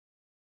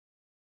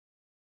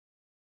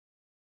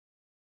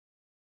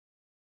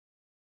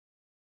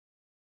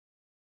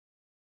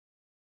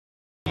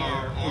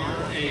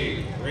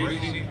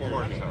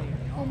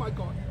Oh my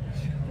God.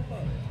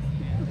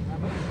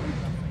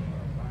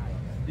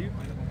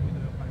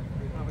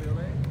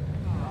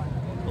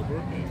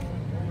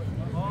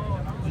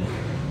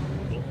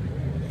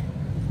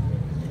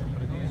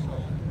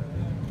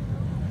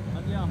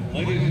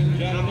 Ladies and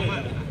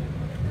gentlemen, a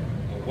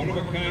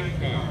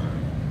one-of-a-kind car.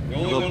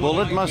 The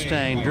Bullitt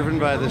Mustang, driven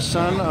by the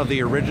son of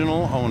the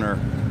original owner.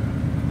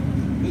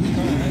 This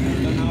car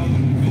hasn't been out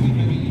in many,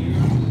 many years.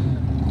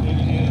 It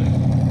is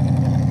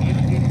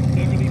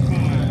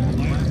 1975.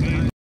 Last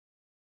time.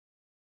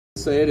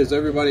 Say it as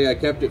everybody I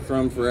kept it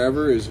from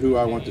forever is who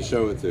I want to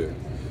show it to.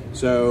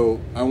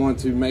 So I want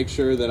to make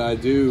sure that I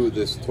do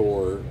this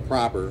tour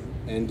proper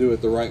and do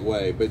it the right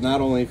way, but not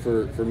only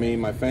for me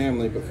and my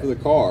family, but for the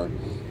car.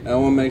 And I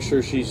want to make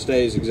sure she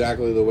stays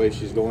exactly the way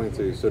she's going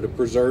to, so to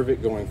preserve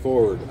it going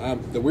forward.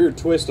 The weird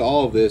twist to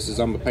all of this is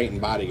I'm a paint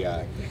and body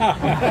guy.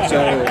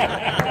 So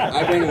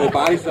I've been in the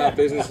body shop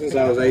business since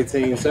I was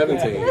 18,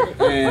 17,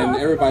 and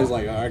everybody's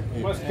like, oh,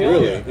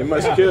 really? It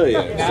must kill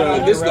you. So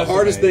this is the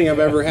hardest thing I've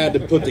ever had to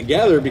put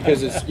together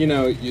because it's, you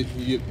know,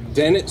 you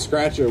dent it,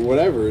 scratch it, or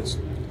whatever, it's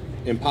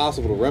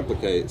impossible to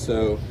replicate.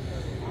 So,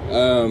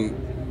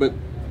 but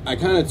I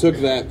kind of took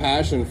that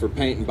passion for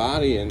paint and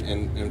body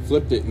and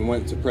flipped it and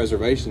went to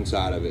preservation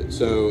side of it.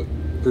 So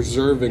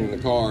preserving the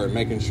car and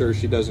making sure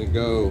she doesn't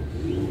go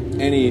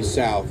any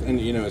south, and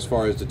you know, as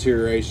far as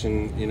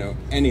deterioration, you know,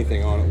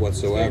 anything on it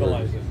whatsoever.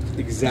 Stabilize it.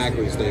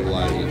 Exactly,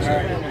 stabilize it.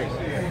 So.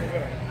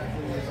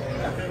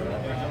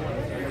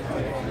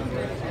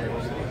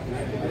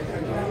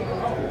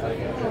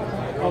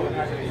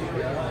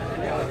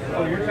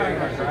 Oh, you're talking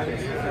about driving.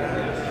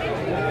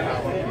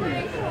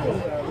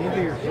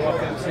 Either you're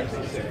walking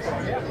 66.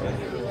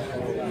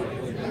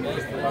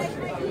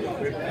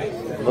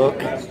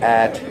 Look at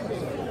that.